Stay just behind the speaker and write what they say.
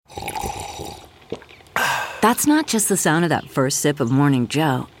That's not just the sound of that first sip of Morning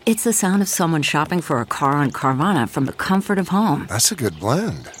Joe. It's the sound of someone shopping for a car on Carvana from the comfort of home. That's a good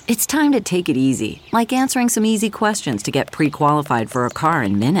blend. It's time to take it easy, like answering some easy questions to get pre-qualified for a car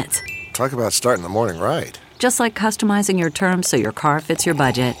in minutes. Talk about starting the morning right. Just like customizing your terms so your car fits your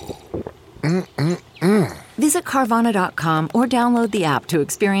budget. Visit Carvana.com or download the app to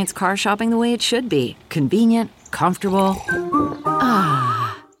experience car shopping the way it should be. Convenient, comfortable.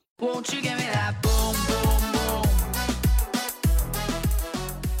 Ah. Won't you give me that boom, boom, boom?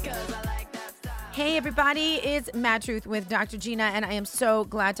 'Cause I like that style. Hey everybody, it's Mad Truth with Dr. Gina, and I am so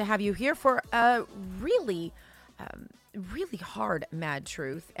glad to have you here for a really hard Mad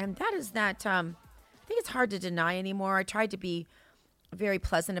Truth. And that is that I think it's hard to deny anymore. I tried to be very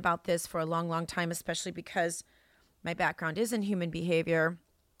pleasant about this for a long time, especially because my background is in human behavior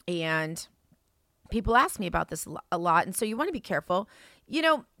and people ask me about this a lot. And so you want to be careful. You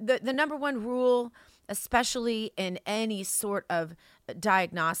know, the number one rule, especially in any sort of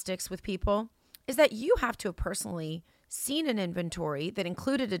diagnostics with people, is that you have to have personally seen an inventory that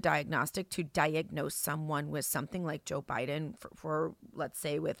included a diagnostic to diagnose someone with something like Joe Biden for let's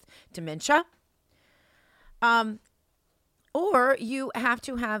say, with dementia. Or you have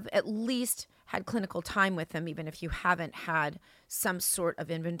to have at least had clinical time with them, even if you haven't had some sort of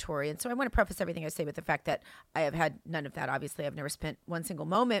inventory. And so I want to preface everything I say with the fact that I have had none of that. Obviously, I've never spent one single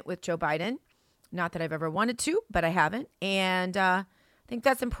moment with Joe Biden. Not that I've ever wanted to, but I haven't. And I think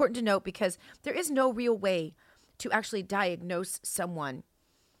that's important to note because there is no real way to actually diagnose someone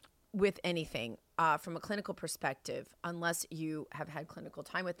with anything from a clinical perspective, unless you have had clinical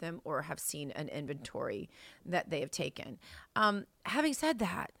time with them or have seen an inventory that they have taken. Having said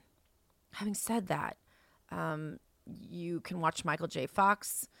that, you can watch Michael J.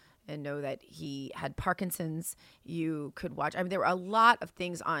 Fox and know that he had Parkinson's. You could watch, there were a lot of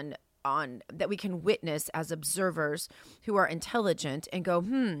things on that we can witness as observers who are intelligent and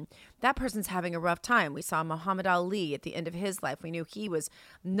go, that person's having a rough time. We saw Muhammad Ali at the end of his life. We knew he was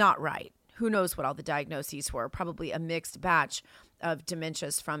not right. Who knows what all the diagnoses were? Probably a mixed batch of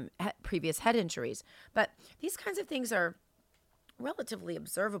dementias from previous head injuries. But these kinds of things are relatively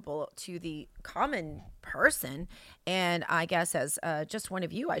observable to the common person. And I guess as just one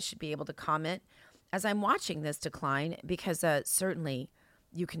of you, I should be able to comment as I'm watching this decline, because certainly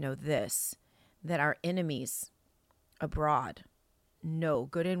you can know this, that our enemies abroad know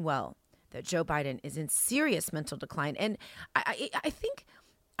good and well that Joe Biden is in serious mental decline. And I think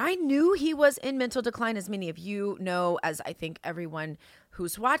I knew he was in mental decline, as many of you know, as I think everyone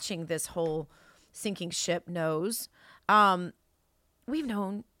who's watching this whole sinking ship knows. We've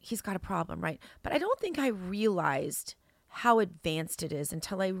known he's got a problem, right? But I don't think I realized how advanced it is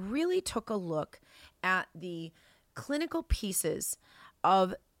until I really took a look at the clinical pieces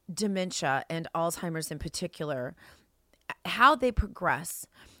of dementia and Alzheimer's in particular, how they progress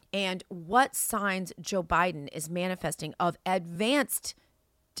and what signs Joe Biden is manifesting of advanced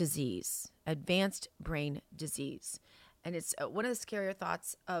brain disease. And it's one of the scarier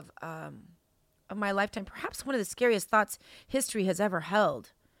thoughts of my lifetime, perhaps one of the scariest thoughts history has ever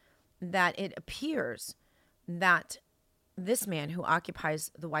held, that it appears that this man who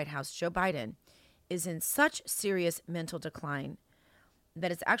occupies the White House, Joe Biden, is in such serious mental decline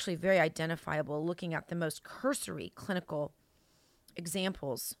that it's actually very identifiable looking at the most cursory clinical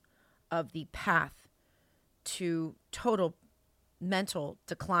examples of the path to total mental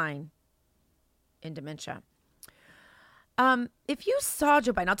decline in dementia. If you saw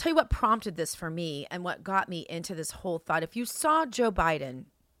Joe Biden, I'll tell you what prompted this for me and what got me into this whole thought. If you saw Joe Biden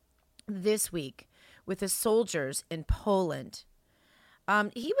this week with the soldiers in Poland,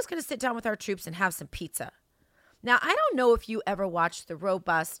 he was going to sit down with our troops and have some pizza. Now, I don't know if you ever watched the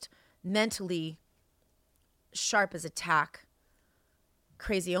robust, mentally sharp as a tack,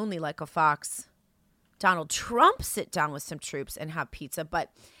 crazy only like a fox, Donald Trump sit down with some troops and have pizza,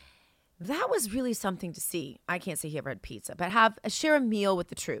 but that was really something to see. I can't say he ever had pizza, but share a meal with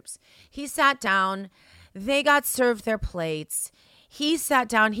the troops. He sat down, they got served their plates. He sat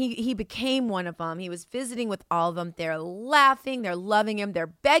down, he became one of them. He was visiting with all of them. They're laughing, they're loving him, they're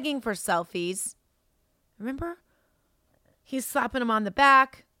begging for selfies. Remember? He's slapping them on the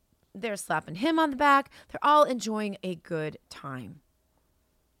back. They're slapping him on the back. They're all enjoying a good time.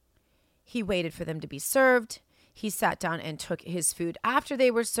 He waited for them to be served. He sat down and took his food after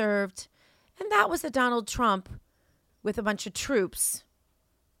they were served. And that was the Donald Trump with a bunch of troops,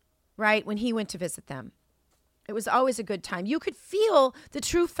 right, when he went to visit them. It was always a good time. You could feel the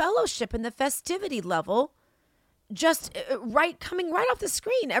true fellowship and the festivity level just coming right off the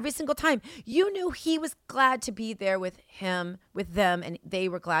screen every single time. You knew he was glad to be there with them, and they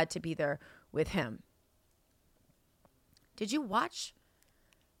were glad to be there with him. Did you watch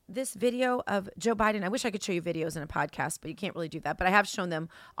this video of Joe Biden? I wish I could show you videos in a podcast, but you can't really do that. But I have shown them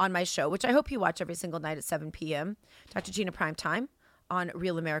on my show, which I hope you watch every single night at 7 p.m. Dr. Gina Primetime on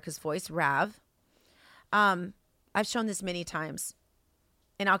Real America's Voice, RAV. I've shown this many times,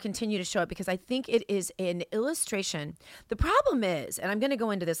 and I'll continue to show it because I think it is an illustration. The problem is, and I'm going to go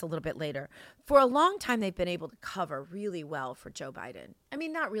into this a little bit later, for a long time they've been able to cover really well for Joe Biden. I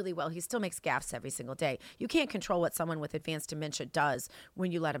mean, not really well. He still makes gaffes every single day. You can't control what someone with advanced dementia does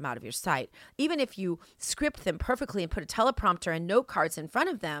when you let him out of your sight. Even if you script them perfectly and put a teleprompter and note cards in front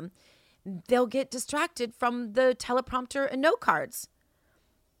of them, they'll get distracted from the teleprompter and note cards.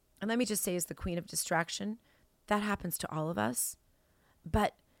 And let me just say, as the queen of distraction, that happens to all of us.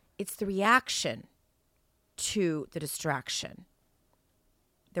 But it's the reaction to the distraction.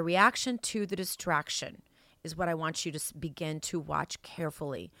 The reaction to the distraction is what I want you to begin to watch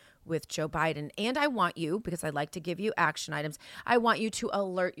carefully with Joe Biden. And I want you, because I like to give you action items, I want you to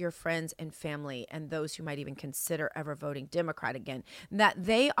alert your friends and family and those who might even consider ever voting Democrat again, that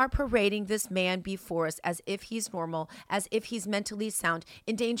they are parading this man before us as if he's normal, as if he's mentally sound,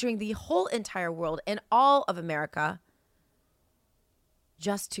 endangering the whole entire world and all of America,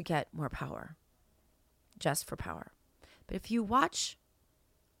 just to get more power, just for power. But if you watch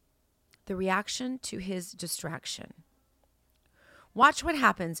the reaction to his distraction, watch what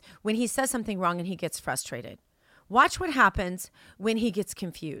happens when he says something wrong and he gets frustrated. Watch what happens when he gets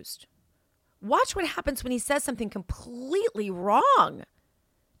confused. Watch what happens when he says something completely wrong.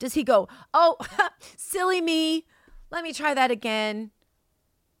 Does he go, oh, silly me, let me try that again?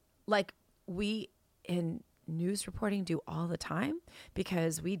 Like we in news reporting do all the time,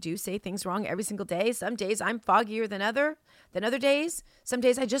 because we do say things wrong every single day. Some days I'm foggier than other days. Some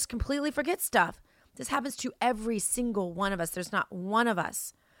days I just completely forget stuff. This happens to every single one of us. There's not one of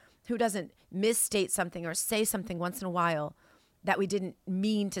us who doesn't misstate something or say something once in a while that we didn't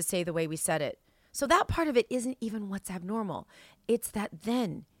mean to say the way we said it. So that part of it isn't even what's abnormal. It's that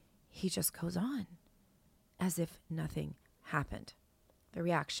then he just goes on as if nothing happened. The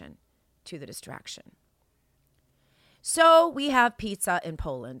reaction to the distraction. So we have pizza in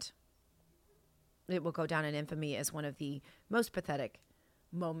Poland. It will go down in infamy as one of the most pathetic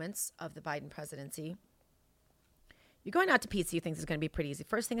moments of the Biden presidency. You're going out to pizza, you think this is going to be pretty easy.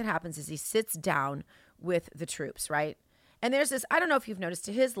 First thing that happens is he sits down with the troops, right? And there's this, I don't know if you've noticed,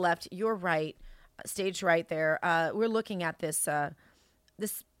 to his left, your right, stage right there, we're looking at this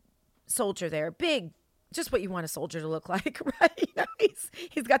this soldier there, big, just what you want a soldier to look like, right? You know,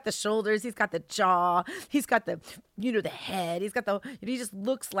 he's got the shoulders, he's got the jaw, he's got the, the head, he just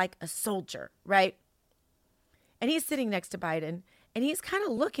looks like a soldier, right? And he's sitting next to Biden, and he's kind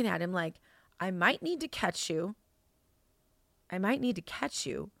of looking at him like, I might need to catch you. I might need to catch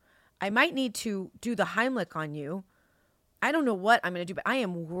you. I might need to do the Heimlich on you. I don't know what I'm going to do, but I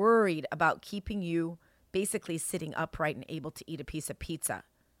am worried about keeping you basically sitting upright and able to eat a piece of pizza.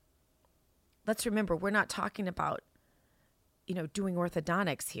 Let's remember, we're not talking about, doing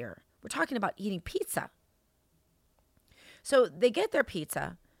orthodontics here. We're talking about eating pizza. So they get their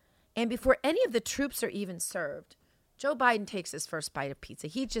pizza, and before any of the troops are even served, Joe Biden takes his first bite of pizza.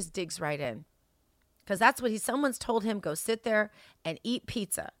 He just digs right in, because that's what someone's told him, go sit there and eat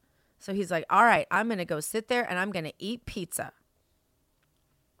pizza. So he's like, all right, I'm going to go sit there and I'm going to eat pizza.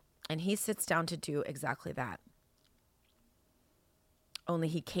 And he sits down to do exactly that. Only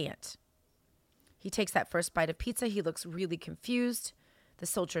he can't. He takes that first bite of pizza. He looks really confused. The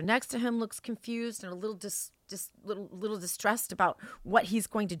soldier next to him looks confused and a little little distressed about what he's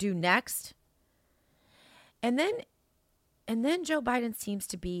going to do next. And then Joe Biden seems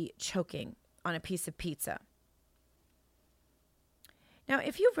to be choking on a piece of pizza. Now,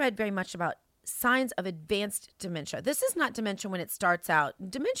 if you've read very much about signs of advanced dementia, this is not dementia when it starts out.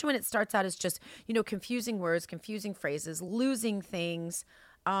 Dementia when it starts out is just, confusing words, confusing phrases, losing things,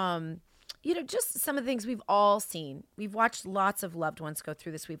 just some of the things we've all seen. We've watched lots of loved ones go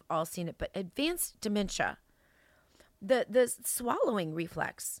through this. We've all seen it. But advanced dementia, the swallowing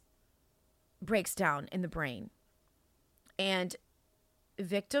reflex breaks down in the brain. And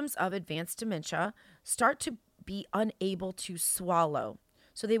victims of advanced dementia start to be unable to swallow.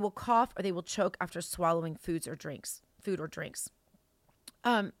 So they will cough or they will choke after swallowing food or drinks.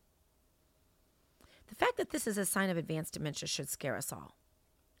 The fact that this is a sign of advanced dementia should scare us all.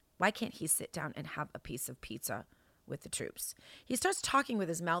 Why can't he sit down and have a piece of pizza with the troops? He starts talking with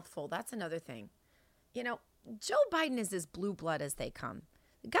his mouth full. That's another thing. Joe Biden is as blue blood as they come.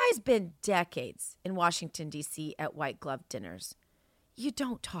 The guy's been decades in Washington, D.C. at white glove dinners. You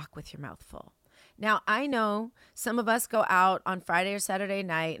don't talk with your mouth full. Now, I know some of us go out on Friday or Saturday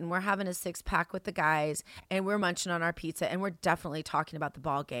night and we're having a 6-pack with the guys and we're munching on our pizza and we're definitely talking about the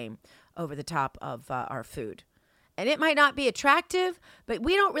ball game over the top of our food. And it might not be attractive, but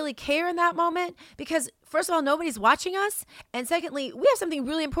we don't really care in that moment because, first of all, nobody's watching us. And secondly, we have something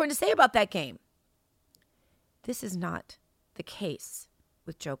really important to say about that game. This is not the case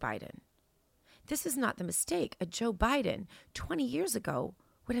with Joe Biden. This is not the mistake a Joe Biden 20 years ago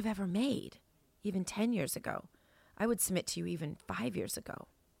would have ever made, even 10 years ago. I would submit to you even 5 years ago.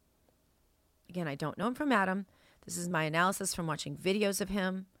 Again, I don't know him from Adam. This is my analysis from watching videos of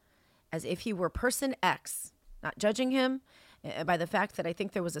him as if he were person X, not judging him by the fact that I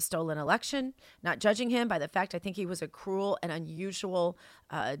think there was a stolen election, not judging him by the fact I think he was a cruel and unusual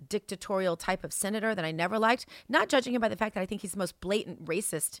dictatorial type of senator that I never liked, not judging him by the fact that I think he's the most blatant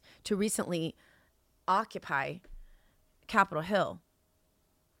racist to recently occupy Capitol Hill.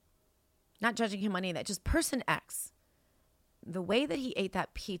 Not judging him on any of that, just person X. The way that he ate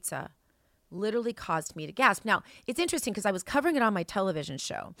that pizza literally caused me to gasp. Now, it's interesting because I was covering it on my television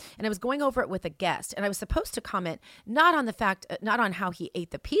show and I was going over it with a guest and I was supposed to comment not on how he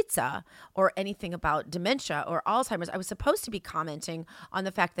ate the pizza or anything about dementia or Alzheimer's. I was supposed to be commenting on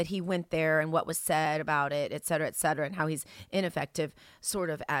the fact that he went there and what was said about it, et cetera, and how he's ineffective sort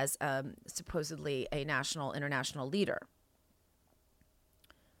of as supposedly a national, international leader.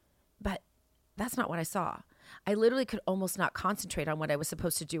 But that's not what I saw. I literally could almost not concentrate on what I was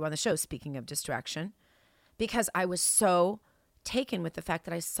supposed to do on the show, speaking of distraction, because I was so taken with the fact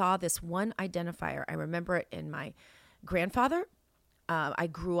that I saw this one identifier. I remember it in my grandfather. I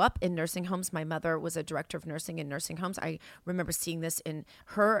grew up in nursing homes. My mother was a director of nursing in nursing homes. I remember seeing this in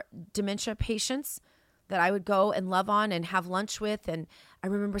her dementia patients that I would go and love on and have lunch with. And I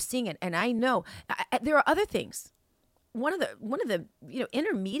remember seeing it. And I know there are other things. One of the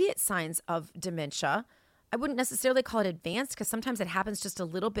intermediate signs of dementia, I wouldn't necessarily call it advanced because sometimes it happens just a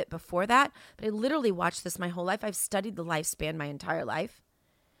little bit before that. But I literally watched this my whole life. I've studied the lifespan my entire life.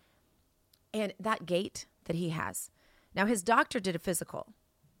 And that gait that he has. Now, his doctor did a physical,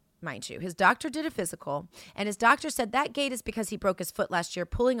 mind you. His doctor did a physical. And his doctor said that gait is because he broke his foot last year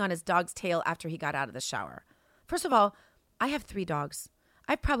pulling on his dog's tail after he got out of the shower. First of all, I have 3 dogs.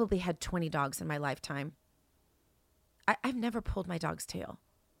 I've probably had 20 dogs in my lifetime. I've never pulled my dog's tail.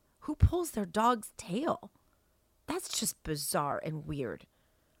 Who pulls their dog's tail? That's just bizarre and weird.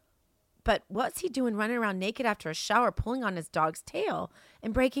 But what's he doing running around naked after a shower, pulling on his dog's tail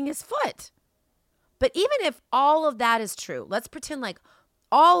and breaking his foot? But even if all of that is true, let's pretend like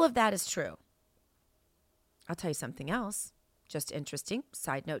all of that is true. I'll tell you something else. Just interesting.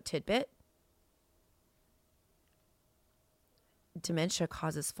 Side note tidbit. Dementia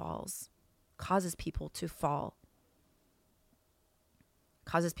causes falls, causes people to fall.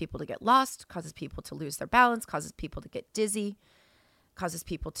 Causes people to get lost, causes people to lose their balance, causes people to get dizzy, causes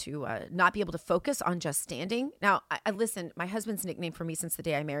people to not be able to focus on just standing. Now, I listen, my husband's nickname for me since the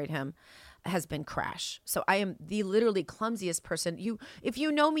day I married him has been Crash. So I am the literally clumsiest person. If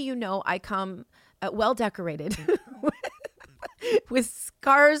you know me, you know I come well decorated with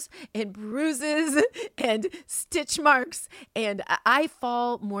scars and bruises and stitch marks. And I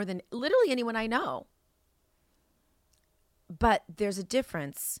fall more than literally anyone I know. But there's a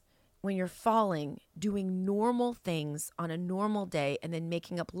difference when you're falling, doing normal things on a normal day and then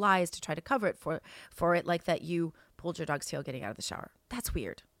making up lies to try to cover it for it, like that you pulled your dog's tail getting out of the shower. That's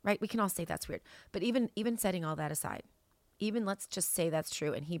weird, right? We can all say that's weird. But even setting all that aside, even let's just say that's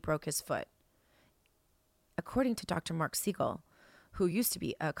true and he broke his foot. According to Dr. Mark Siegel, who used to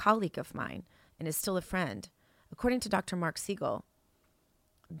be a colleague of mine and is still a friend, according to Dr. Mark Siegel,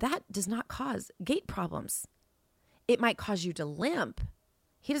 that does not cause gait problems. It might cause you to limp.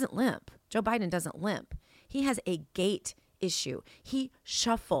 He doesn't limp. Joe Biden doesn't limp. He has a gait issue. He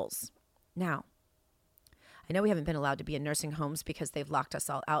shuffles. Now, I know we haven't been allowed to be in nursing homes because they've locked us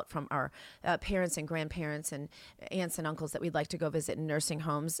all out from our parents and grandparents and aunts and uncles that we'd like to go visit in nursing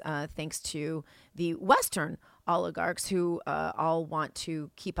homes, thanks to the Western oligarchs who all want to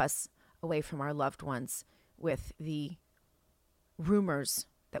keep us away from our loved ones with the rumors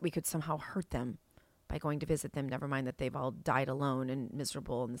that we could somehow hurt them by going to visit them, never mind that they've all died alone and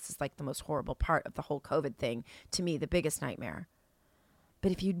miserable. And this is like the most horrible part of the whole COVID thing. To me, the biggest nightmare.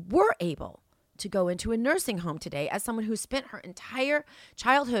 But if you were able to go into a nursing home today as someone who spent her entire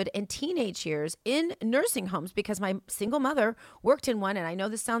childhood and teenage years in nursing homes, because my single mother worked in one, and I know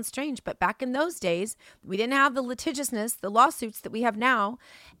this sounds strange, but back in those days, we didn't have the litigiousness, the lawsuits that we have now,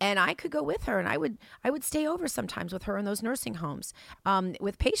 and I could go with her, and I would stay over sometimes with her in those nursing homes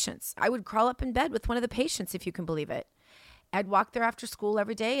with patients. I would crawl up in bed with one of the patients, if you can believe it. I'd walk there after school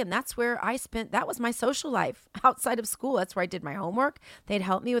every day, and that's where that was my social life outside of school. That's where I did my homework. They'd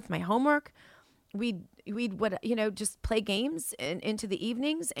help me with my homework. We'd just play games into the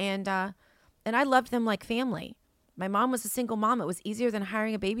evenings, and I loved them like family. My mom was a single mom. It was easier than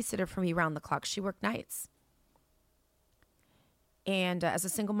hiring a babysitter for me around the clock. She worked nights. And as a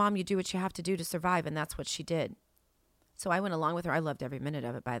single mom, you do what you have to do to survive, and that's what she did. So I went along with her. I loved every minute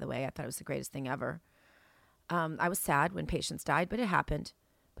of it, by the way. I thought it was the greatest thing ever. I was sad when patients died, but it happened.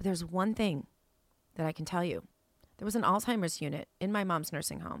 But there's one thing that I can tell you. There was an Alzheimer's unit in my mom's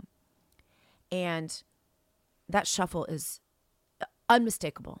nursing home. And that shuffle is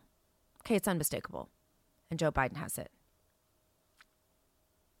unmistakable. Okay, it's unmistakable. And Joe Biden has it.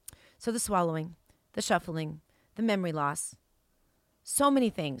 So the swallowing, the shuffling, the memory loss, so many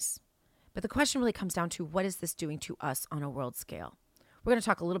things. But the question really comes down to, what is this doing to us on a world scale? We're going to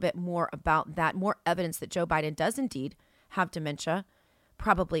talk a little bit more about that, more evidence that Joe Biden does indeed have dementia,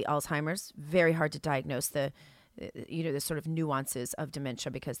 probably Alzheimer's. Very hard to diagnose the sort of nuances of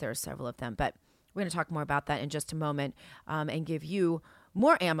dementia because there are several of them. But we're going to talk more about that in just a moment and give you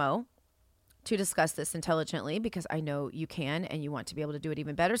more ammo to discuss this intelligently, because I know you can and you want to be able to do it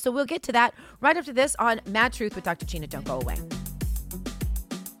even better. So we'll get to that right after this on Mad Truth with Dr. Gina. Don't go away.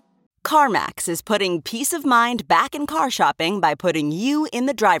 CarMax is putting peace of mind back in car shopping by putting you in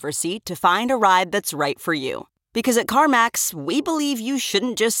the driver's seat to find a ride that's right for you. Because at CarMax, we believe you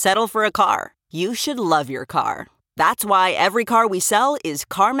shouldn't just settle for a car. You should love your car. That's why every car we sell is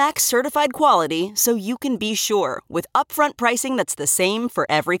CarMax certified quality, so you can be sure with upfront pricing that's the same for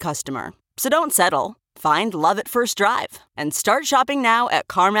every customer. So don't settle. Find love at first drive and start shopping now at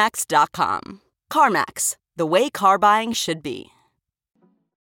CarMax.com. CarMax, the way car buying should be.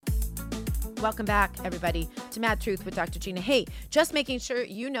 Welcome back, everybody, to Mad Truth with Dr. Gina. Hey, just making sure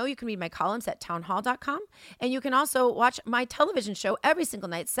you know you can read my columns at townhall.com. And you can also watch my television show every single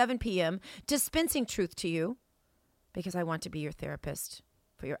night, 7 p.m., dispensing truth to you, because I want to be your therapist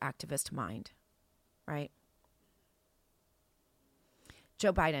for your activist mind, right?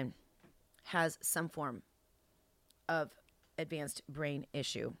 Joe Biden has some form of advanced brain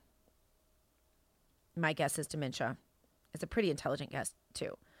issue. My guess is dementia. It's a pretty intelligent guess,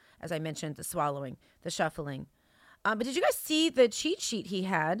 too. As I mentioned, the swallowing, the shuffling. But did you guys see the cheat sheet he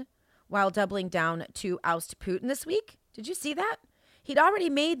had while doubling down to oust Putin this week? Did you see that? He'd already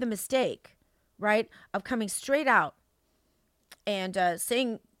made the mistake, right, of coming straight out and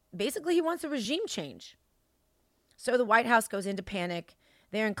saying basically he wants a regime change. So the White House goes into panic.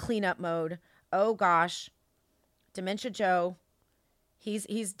 They're in cleanup mode. Oh, gosh. Dementia Joe.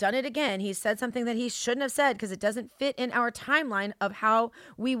 He's done it again. He said something that he shouldn't have said because it doesn't fit in our timeline of how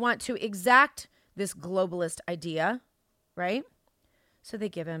we want to exact this globalist idea, right? So they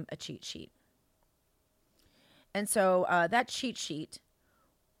give him a cheat sheet. And so that cheat sheet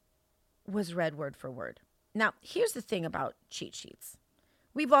was read word for word. Now, here's the thing about cheat sheets.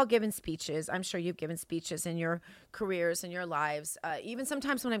 We've all given speeches. I'm sure you've given speeches in your careers and your lives. Even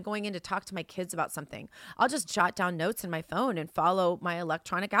sometimes when I'm going in to talk to my kids about something, I'll just jot down notes in my phone and follow my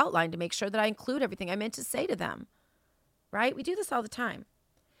electronic outline to make sure that I include everything I meant to say to them, right? We do this all the time.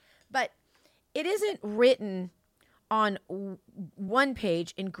 But it isn't written on one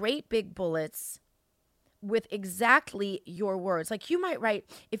page in great big bullets with exactly your words. Like you might write,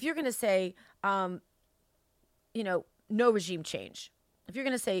 if you're going to say, no regime change. If you're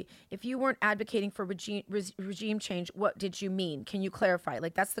going to say, if you weren't advocating for regime change, what did you mean? Can you clarify?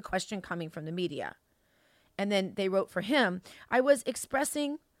 Like, that's the question coming from the media. And then they wrote for him, I was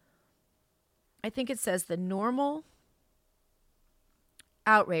expressing, I think it says, the normal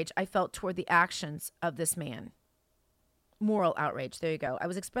outrage I felt toward the actions of this man. Moral outrage. There you go. I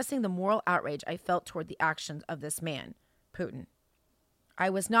was expressing the moral outrage I felt toward the actions of this man, Putin. I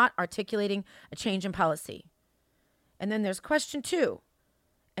was not articulating a change in policy. And then there's question 2.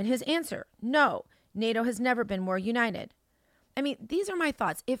 And his answer, no, NATO has never been more united. I mean, these are my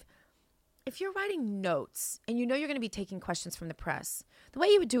thoughts. If you're writing notes and you know you're going to be taking questions from the press, the way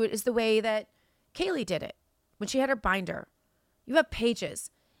you would do it is the way that Kaylee did it when she had her binder. You have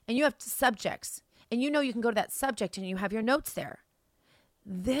pages and you have subjects and you know you can go to that subject and you have your notes there.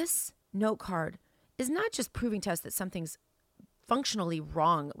 This note card is not just proving to us that something's functionally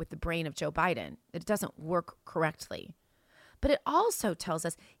wrong with the brain of Joe Biden, that it doesn't work correctly. But it also tells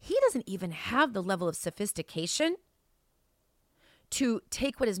us he doesn't even have the level of sophistication to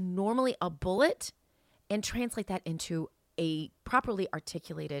take what is normally a bullet and translate that into a properly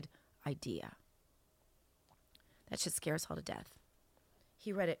articulated idea. That should scare us all to death.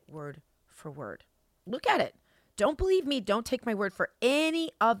 He read it word for word. Look at it. Don't believe me. Don't take my word for any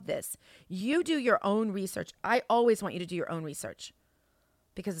of this. You do your own research. I always want you to do your own research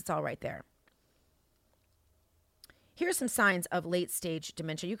because it's all right there. Here are some signs of late-stage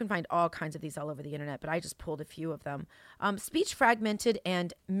dementia. You can find all kinds of these all over the internet, but I just pulled a few of them. Speech fragmented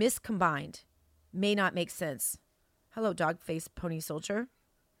and miscombined. May not make sense. Hello, dog-faced pony soldier.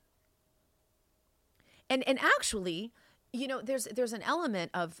 And actually, you know, there's an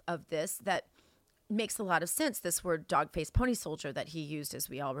element of this that makes a lot of sense. This word dog-faced pony soldier that he used, as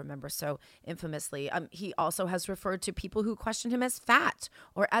we all remember so infamously. He also has referred to people who questioned him as fat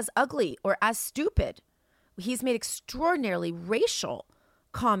or as ugly or as stupid. He's made extraordinarily racial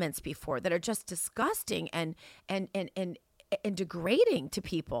comments before that are just disgusting and degrading to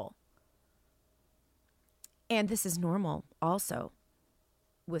people. And this is normal also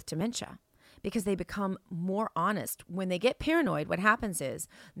with dementia, because they become more honest. When they get paranoid, what happens is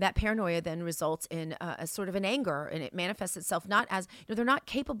that paranoia then results in a sort of an anger, and it manifests itself not as, they're not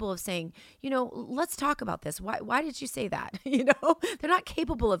capable of saying, let's talk about this. Why did you say that? They're not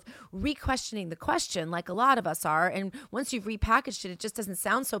capable of re-questioning the question like a lot of us are. And once you've repackaged it, it just doesn't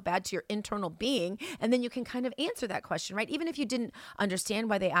sound so bad to your internal being. And then you can kind of answer that question, right? Even if you didn't understand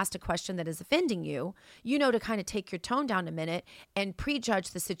why they asked a question that is offending you, to kind of take your tone down a minute and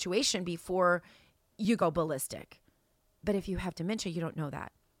prejudge the situation before you go ballistic. But if you have dementia, you don't know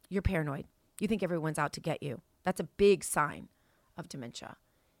that. You're paranoid. You think everyone's out to get you. That's a big sign of dementia.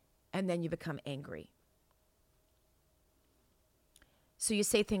 And then you become angry. So you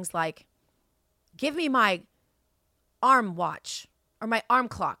say things like, give me my arm watch or my arm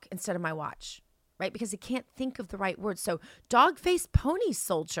clock instead of my watch, right? Because you can't think of the right words. So dog-faced pony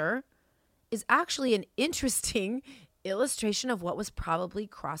soldier is actually an interesting illustration of what was probably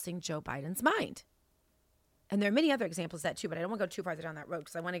crossing Joe Biden's mind. And there are many other examples of that too, but I don't want to go too far down that road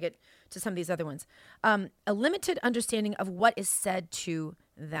because I want to get to some of these other ones. A limited understanding of what is said to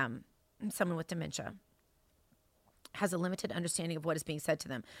them. Someone with dementia has a limited understanding of what is being said to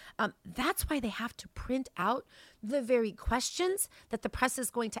them. That's why they have to print out the very questions that the press is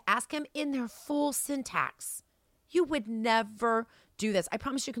going to ask him in their full syntax. You would never do this. I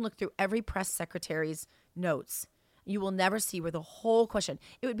promise you can look through every press secretary's notes. You will never see where the whole question,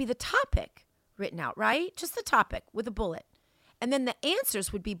 it would be the topic written out, right? Just the topic with a bullet. And then the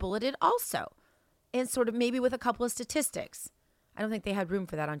answers would be bulleted also. And sort of maybe with a couple of statistics. I don't think they had room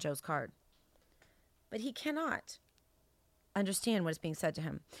for that on Joe's card. But he cannot understand what is being said to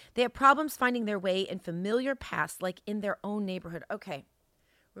him. They have problems finding their way in familiar paths, like in their own neighborhood. Okay,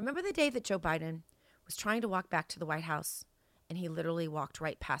 remember the day that Joe Biden was trying to walk back to the White House and he literally walked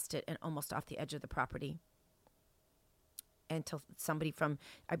right past it and almost off the edge of the property? Until somebody from,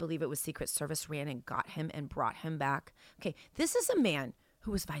 I believe it was Secret Service, ran and got him and brought him back. Okay, this is a man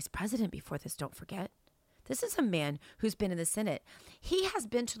who was vice president before this, don't forget. This is a man who's been in the Senate. He has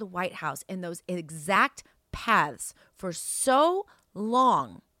been to the White House in those exact paths for so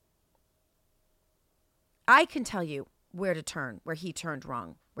long. I can tell you where to turn, where he turned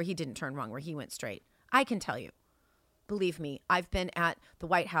wrong, where he didn't turn wrong, where he went straight. I can tell you. Believe me, I've been at the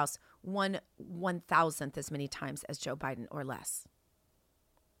White House 1/1000th as many times as Joe Biden or less,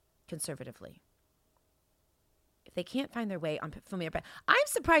 conservatively. If they can't find their way on familiar path, I'm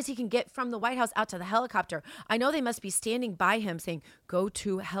surprised he can get from the White House out to the helicopter. I know they must be standing by him saying, go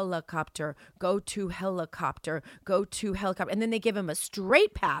to helicopter, go to helicopter, go to helicopter. And then they give him a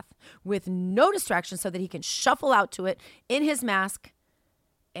straight path with no distraction so that he can shuffle out to it in his mask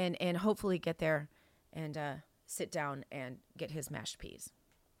and hopefully get there and sit down and get his mashed peas.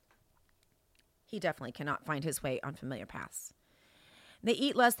 He definitely cannot find his way on familiar paths. They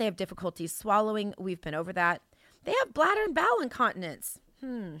eat less. They have difficulties swallowing. We've been over that. They have bladder and bowel incontinence.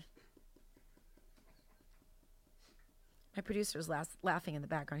 My producer's laughing in the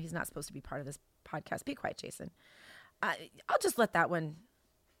background. He's not supposed to be part of this podcast. Be quiet, Jason. I'll just let that one,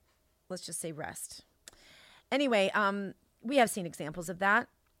 let's just say, rest. Anyway, we have seen examples of that.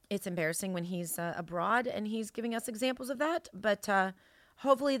 It's embarrassing when he's abroad and he's giving us examples of that. But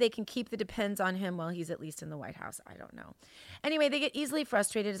hopefully they can keep the depends on him while he's at least in the White House. I don't know. Anyway, they get easily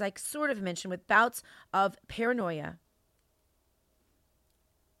frustrated, as I sort of mentioned, with bouts of paranoia.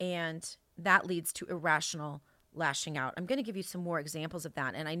 And that leads to irrational lashing out. I'm going to give you some more examples of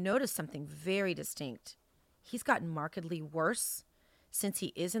that. And I noticed something very distinct. He's gotten markedly worse since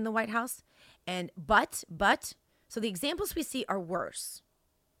he is in the White House. So the examples we see are worse.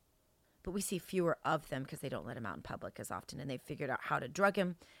 But we see fewer of them because they don't let him out in public as often. And they've figured out how to drug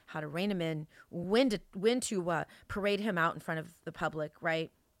him, how to rein him in, when to parade him out in front of the public,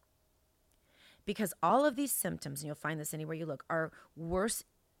 right? Because all of these symptoms, and you'll find this anywhere you look, are worse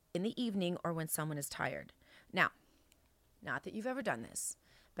in the evening or when someone is tired. Now, not that you've ever done this,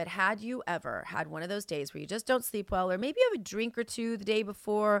 but had you ever had one of those days where you just don't sleep well, or maybe you have a drink or two the day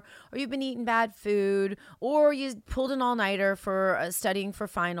before, or you've been eating bad food, or you pulled an all-nighter for studying for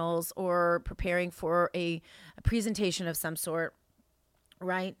finals or preparing for a presentation of some sort,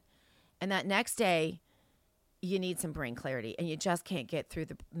 right? And that next day, you need some brain clarity and you just can't get through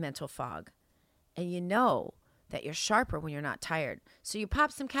the mental fog. And you know that you're sharper when you're not tired. So you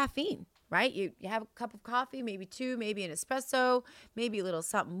pop some caffeine. Right? You have a cup of coffee, maybe two, maybe an espresso, maybe a little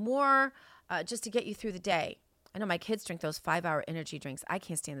something more, just to get you through the day. I know my kids drink those 5-hour energy drinks. I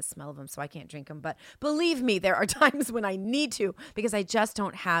can't stand the smell of them, so I can't drink them. But believe me, there are times when I need to because I just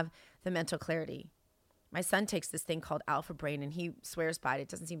don't have the mental clarity. My son takes this thing called Alpha Brain, and he swears by it. It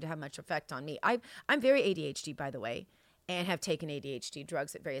doesn't seem to have much effect on me. I'm very ADHD, by the way, and have taken ADHD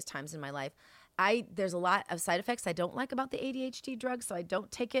drugs at various times in my life. There's a lot of side effects I don't like about the ADHD drug, so I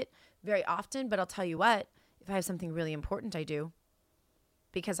don't take it very often. But I'll tell you what, if I have something really important, I do.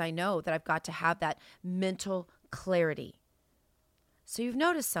 Because I know that I've got to have that mental clarity. So you've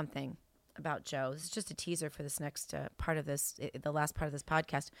noticed something about Joe. This is just a teaser for this next part of this, the last part of this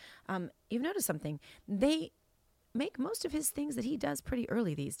podcast. You've noticed something. They make most of his things that he does pretty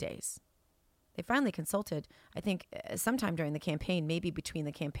early these days. They finally consulted, I think, sometime during the campaign, maybe between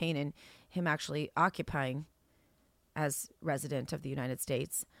the campaign and him actually occupying as resident of the United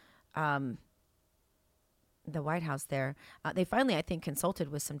States, the White House there. They finally, I think,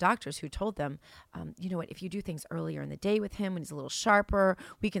 consulted with some doctors who told them, you know what, if you do things earlier in the day with him when he's a little sharper,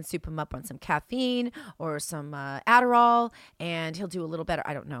 we can soup him up on some caffeine or some Adderall, and he'll do a little better.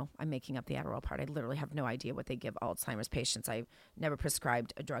 I don't know. I'm making up the Adderall part. I literally have no idea what they give Alzheimer's patients. I've never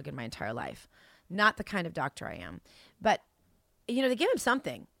prescribed a drug in my entire life. Not the kind of doctor I am. But, you know, they give him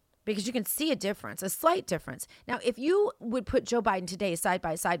something. Because you can see a difference, a slight difference. Now, if you would put Joe Biden today side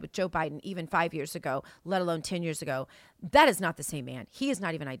by side with Joe Biden even 5 years ago, let alone 10 years ago, that is not the same man. He is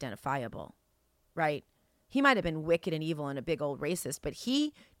not even identifiable, right? He might have been wicked and evil and a big old racist, but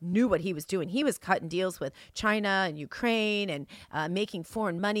he knew what he was doing. He was cutting deals with China and Ukraine and making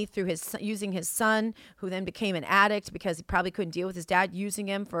foreign money through using his son, who then became an addict because he probably couldn't deal with his dad using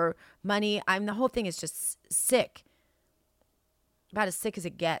him for money. The whole thing is just sick. About as sick as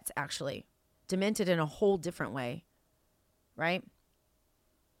it gets, actually. Demented in a whole different way, right?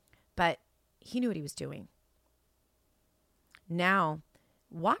 But he knew what he was doing. Now,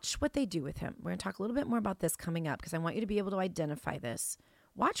 watch what they do with him. We're going to talk a little bit more about this coming up because I want you to be able to identify this.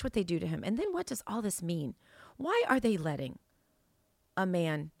 Watch what they do to him. And then what does all this mean? Why are they letting a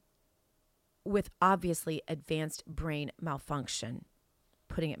man with obviously advanced brain malfunction,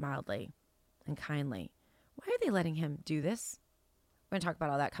 putting it mildly and kindly, why are they letting him do this? We're going to talk about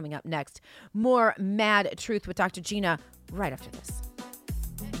all that coming up next. More Mad Truth with Dr. Gina right after this.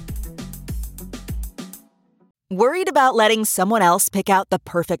 Worried about letting someone else pick out the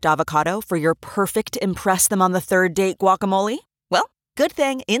perfect avocado for your perfect impress them on the third date guacamole? Well, good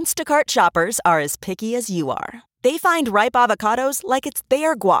thing Instacart shoppers are as picky as you are. They find ripe avocados like it's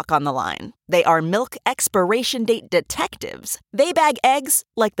their guac on the line. They are milk expiration date detectives. They bag eggs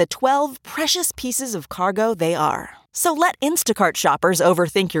like the 12 precious pieces of cargo they are. So let Instacart shoppers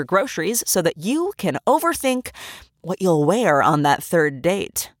overthink your groceries so that you can overthink what you'll wear on that third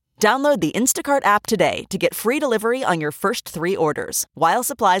date. Download the Instacart app today to get free delivery on your first 3 orders, while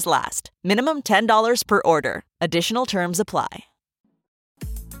supplies last. Minimum $10 per order. Additional terms apply.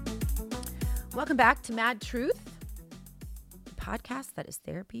 Welcome back to Mad Truth, the podcast that is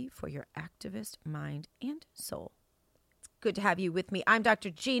therapy for your activist mind and soul. It's good to have you with me. I'm Dr.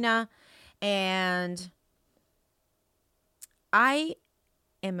 Gina, and I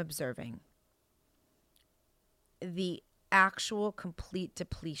am observing the actual complete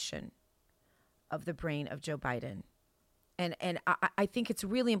depletion of the brain of Joe Biden. And I think it's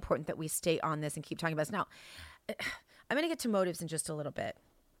really important that we stay on this and keep talking about this. Now, I'm going to get to motives in just a little bit.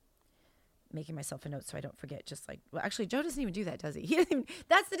 Making myself a note so I don't forget. Just like, well, actually, Joe doesn't even do that, does he?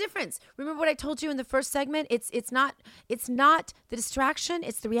 That's the difference. Remember what I told you in the first segment? It's not the distraction.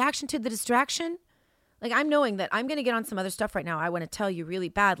 It's the reaction to the distraction. Like, I'm knowing that I'm going to get on some other stuff right now I want to tell you really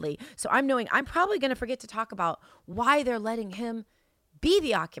badly. So I'm knowing I'm probably going to forget to talk about why they're letting him be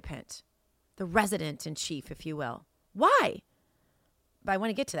the occupant, the resident in chief, if you will. Why? But I want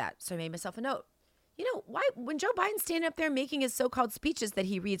to get to that. So I made myself a note. You know, why, when Joe Biden's standing up there making his so-called speeches that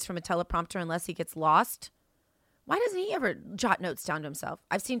he reads from a teleprompter unless he gets lost, why doesn't he ever jot notes down to himself?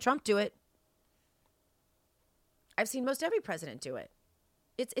 I've seen Trump do it. I've seen most every president do it.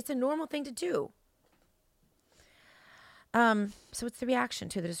 It's a normal thing to do. So it's the reaction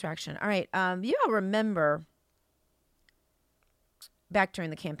to the distraction. All right. You all remember back during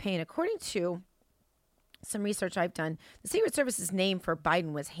the campaign, according to some research I've done, the Secret Service's name for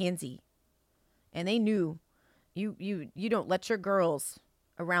Biden was Handsy. And they knew you don't let your girls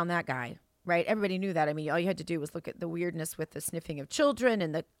around that guy, right? Everybody knew that. I mean, all you had to do was look at the weirdness with the sniffing of children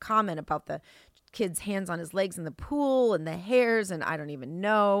and the comment about the kid's hands on his legs in the pool and the hairs, and I don't even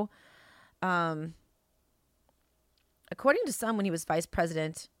know. According to some, when he was vice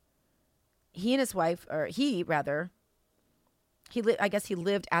president, he and his wife, or he rather, I guess he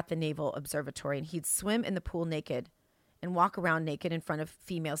lived at the Naval Observatory, and he'd swim in the pool naked and walk around naked in front of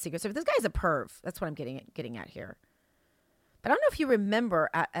female Secret Service. This guy's a perv. That's what I'm getting at here. But I don't know if you remember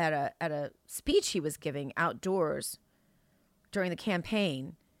at a speech he was giving outdoors during the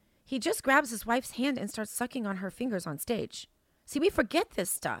campaign, he just grabs his wife's hand and starts sucking on her fingers on stage. See, we forget this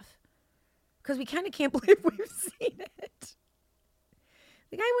stuff because we kind of can't believe we've seen it.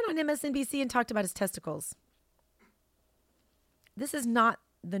 The guy went on MSNBC and talked about his testicles. This is not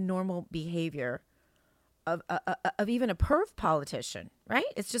the normal behavior of even a perv politician, right?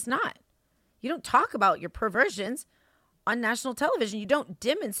 It's just not. You don't talk about your perversions on national television. You don't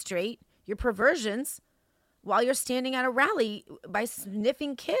demonstrate your perversions while you're standing at a rally by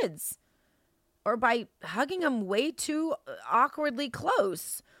sniffing kids or by hugging them way too awkwardly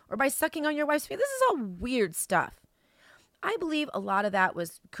close or by sucking on your wife's face. This is all weird stuff. I believe a lot of that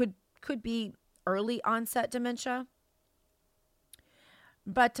could be early onset dementia.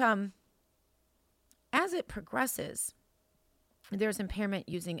 But as it progresses, there's impairment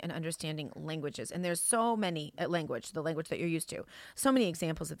using and understanding languages. And there's so many the language that you're used to. So many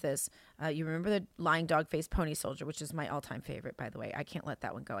examples of this. You remember the lying dog-faced pony soldier, which is my all-time favorite, by the way. I can't let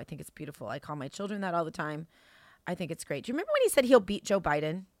that one go. I think it's beautiful. I call my children that all the time. I think it's great. Do you remember when he said he'll beat Joe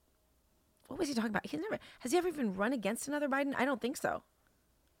Biden? What was he talking about? Has he ever even run against another Biden? I don't think so.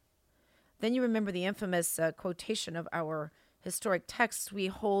 Then you remember the infamous quotation of our historic texts. We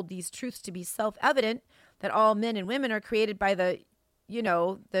hold these truths to be self-evident, that all men and women are created by the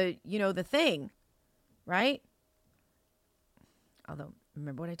thing, right? Although,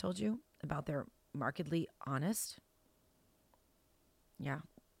 remember what I told you about they're markedly honest? Yeah.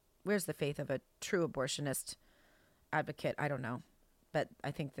 Where's the faith of a true abortionist advocate? I don't know. But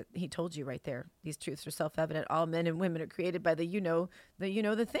I think that he told you right there. These truths are self-evident. All men and women are created by the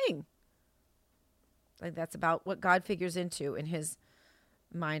thing. Like that's about what God figures into in his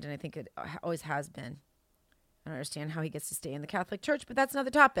mind. And I think it always has been. I don't understand how he gets to stay in the Catholic Church, but that's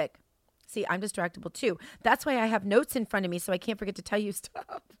another topic. See, I'm distractible too. That's why I have notes in front of me so I can't forget to tell you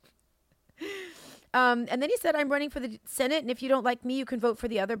stuff. And then he said, I'm running for the Senate, and if you don't like me, you can vote for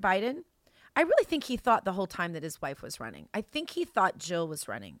the other Biden. I really think he thought the whole time that his wife was running. I think he thought Jill was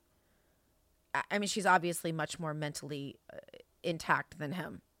running. I mean, she's obviously much more mentally intact than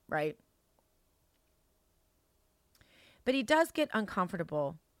him, right? But he does get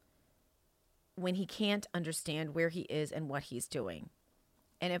uncomfortable when he can't understand where he is and what he's doing.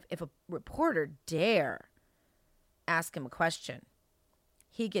 And if a reporter dare ask him a question,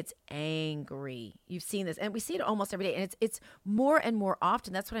 he gets angry. You've seen this, and we see it almost every day. And it's more and more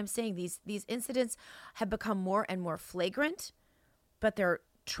often. That's what I'm saying. These incidents have become more and more flagrant, but they're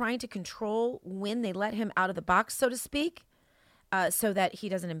trying to control when they let him out of the box, so to speak, so that he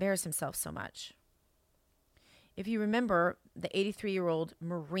doesn't embarrass himself so much. If you remember, the 83-year-old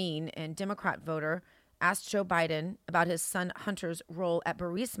Marine and Democrat voter asked Joe Biden about his son Hunter's role at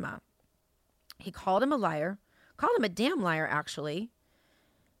Burisma. He called him a liar, called him a damn liar, actually,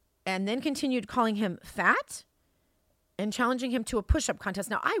 and then continued calling him fat and challenging him to a push-up contest.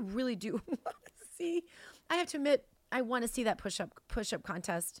 Now, I really do want to see, I have to admit, I want to see that push-up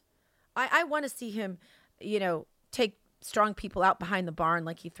contest. I want to see him, take strong people out behind the barn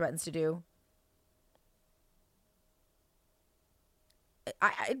like he threatens to do.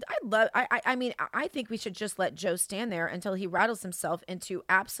 I think we should just let Joe stand there until he rattles himself into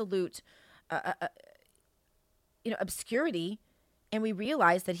absolute, obscurity, and we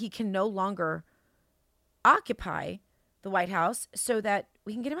realize that he can no longer occupy the White House so that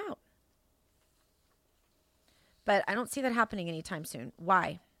we can get him out. But I don't see that happening anytime soon.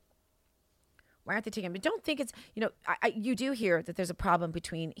 Why? Why aren't they taking him? But don't think it's, you do hear that there's a problem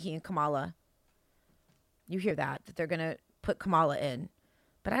between he and Kamala. You hear that they're going to put Kamala in.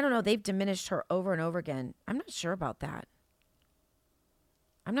 But I don't know. They've diminished her over and over again. I'm not sure about that.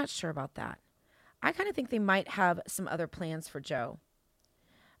 I kind of think they might have some other plans for Joe.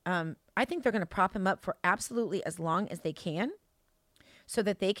 I think they're going to prop him up for absolutely as long as they can so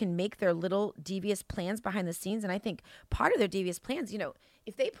that they can make their little devious plans behind the scenes. And I think part of their devious plans,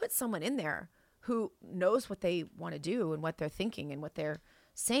 if they put someone in there who knows what they want to do and what they're thinking and what they're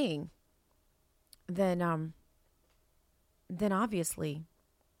saying, then obviously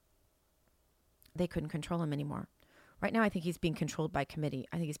they couldn't control him anymore. Right now, I think he's being controlled by committee.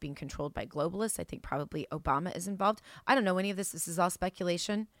 I think he's being controlled by globalists. I think probably Obama is involved. I don't know any of this. This is all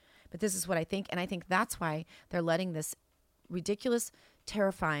speculation, but this is what I think. And I think that's why they're letting this ridiculous,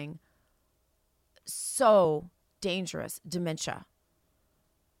 terrifying, so dangerous dementia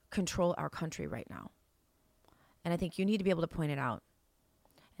control our country right now. And I think you need to be able to point it out.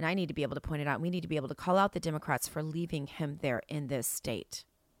 And I need to be able to point it out. We need to be able to call out the Democrats for leaving him there in this state.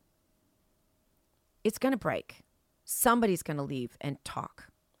 It's going to break. Somebody's going to leave and talk.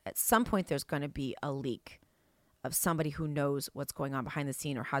 At some point, there's going to be a leak of somebody who knows what's going on behind the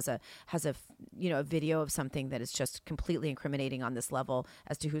scene or has a video of something that is just completely incriminating on this level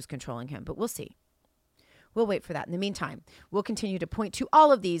as to who's controlling him. But we'll see. We'll wait for that. In the meantime, we'll continue to point to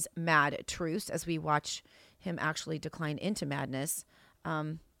all of these mad truths as we watch him actually decline into madness.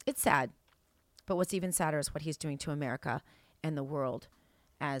 It's sad. But what's even sadder is what he's doing to America and the world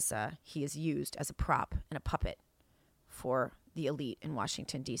as he is used as a prop and a puppet for the elite in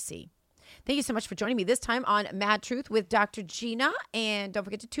Washington, D.C. Thank you so much for joining me this time on Mad Truth with Dr. Gina. And don't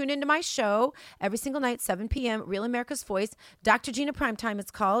forget to tune into my show every single night, 7 p.m., Real America's Voice, Dr. Gina Primetime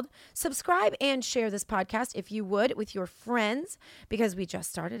it's called. Subscribe and share this podcast, if you would, with your friends, because we just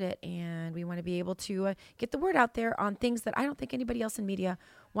started it and we want to be able to get the word out there on things that I don't think anybody else in media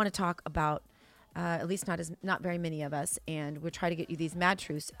want to talk about. At least not very many of us, and we'll try to get you these mad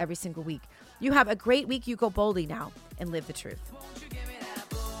truths every single week. You have a great week. You go boldly now and live the truth. Won't you give me